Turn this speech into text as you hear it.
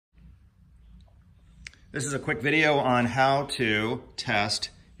This is a quick video on how to test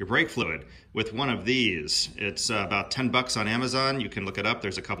your brake fluid with one of these. It's about 10 bucks on Amazon. You can look it up.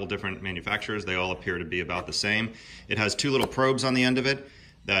 There's a couple different manufacturers. They all appear to be about the same. It has two little probes on the end of it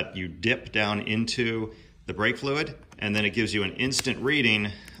that you dip down into the brake fluid, and then it gives you an instant reading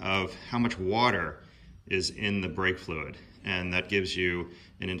of how much water is in the brake fluid. And that gives you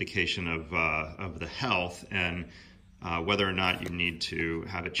an indication of the health and whether or not you need to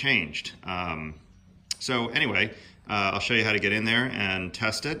have it changed. So anyway, I'll show you how to get in there and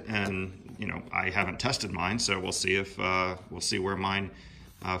test it. And you know, I haven't tested mine, so we'll see if we'll see where mine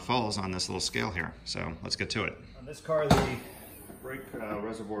falls on this little scale here. So let's get to it. On this car, the brake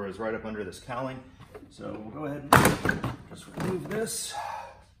reservoir is right up under this cowling. So we'll go ahead and just remove this.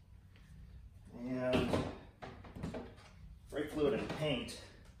 And brake fluid and paint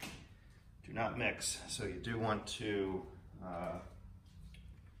do not mix, so you do want to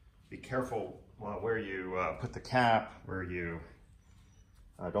be careful where you put the cap, where you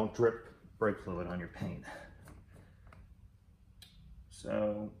don't drip brake fluid on your paint.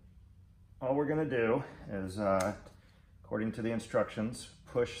 So all we're going to do is, according to the instructions,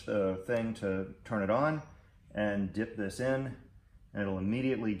 push the thing to turn it on and dip this in, and it'll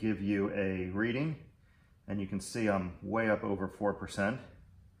immediately give you a reading. And you can see I'm way up over 4%,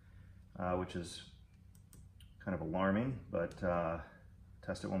 which is kind of alarming, but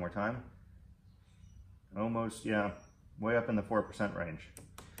test it one more time. Almost, yeah, way up in the 4% range.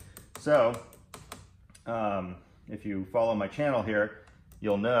 So, if you follow my channel here,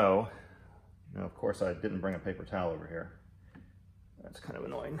 you'll know, of course I didn't bring a paper towel over here. That's kind of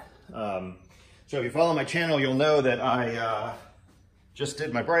annoying. So if you follow my channel, you'll know that I just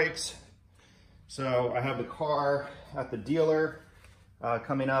did my brakes. So I have the car at the dealer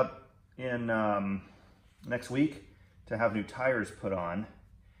coming up in next week to have new tires put on.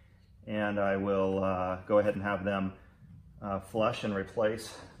 And I will go ahead and have them flush and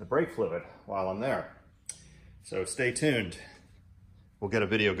replace the brake fluid while I'm there. So stay tuned. We'll get a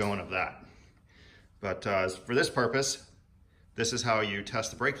video going of that. But for this purpose, this is how you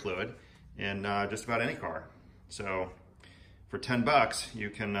test the brake fluid in just about any car. So for 10 bucks, you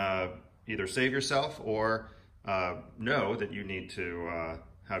can either save yourself or know that you need to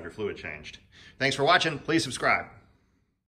have your fluid changed. Thanks for watching. Please subscribe.